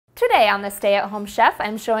Today on the Stay at Home Chef,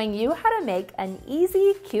 I'm showing you how to make an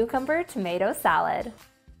easy cucumber tomato salad.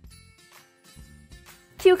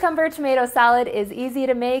 Cucumber tomato salad is easy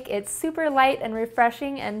to make, it's super light and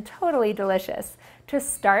refreshing and totally delicious. To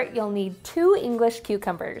start, you'll need 2 English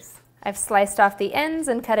cucumbers. I've sliced off the ends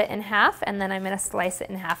and cut it in half, and then I'm going to slice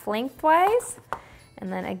it in half lengthwise,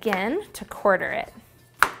 and then again to quarter it.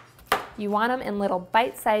 You want them in little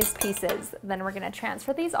bite-sized pieces. Then we're going to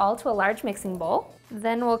transfer these all to a large mixing bowl.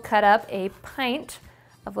 Then we'll cut up a pint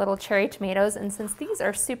of little cherry tomatoes, and since these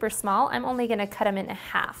are super small, I'm only going to cut them in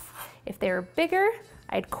half. If they were bigger,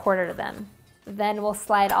 I'd quarter them. Then we'll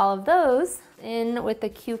slide all of those in with the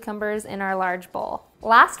cucumbers in our large bowl.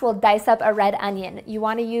 Last, we'll dice up a red onion. You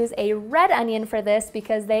want to use a red onion for this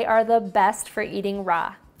because they are the best for eating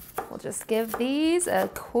raw. We'll just give these a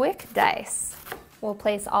quick dice. We'll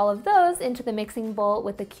place all of those into the mixing bowl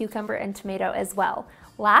with the cucumber and tomato as well.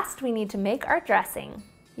 Last, we need to make our dressing.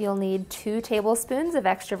 You'll need 2 tablespoons of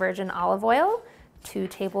extra virgin olive oil, 2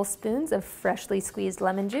 tablespoons of freshly squeezed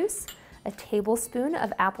lemon juice, a tablespoon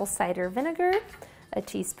of apple cider vinegar, a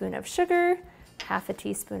teaspoon of sugar, half a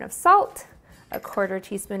teaspoon of salt, a 1/4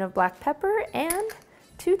 teaspoon of black pepper, and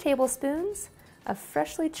 2 tablespoons of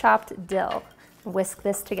freshly chopped dill. Whisk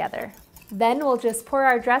this together. Then we'll just pour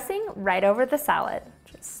our dressing right over the salad.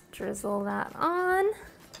 Just drizzle that on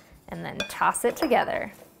and then toss it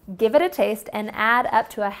together. Give it a taste and add up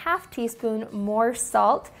to a half teaspoon more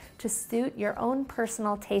salt to suit your own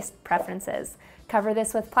personal taste preferences. Cover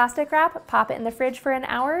this with plastic wrap, pop it in the fridge for an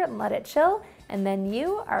hour and let it chill, and then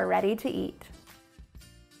you are ready to eat.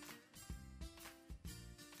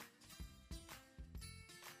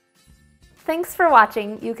 Thanks for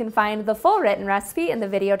watching. You can find the full written recipe in the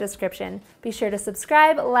video description. Be sure to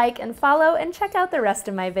subscribe, like, and follow, and check out the rest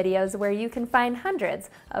of my videos where you can find hundreds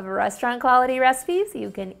of restaurant quality recipes you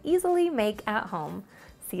can easily make at home.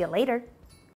 See you later.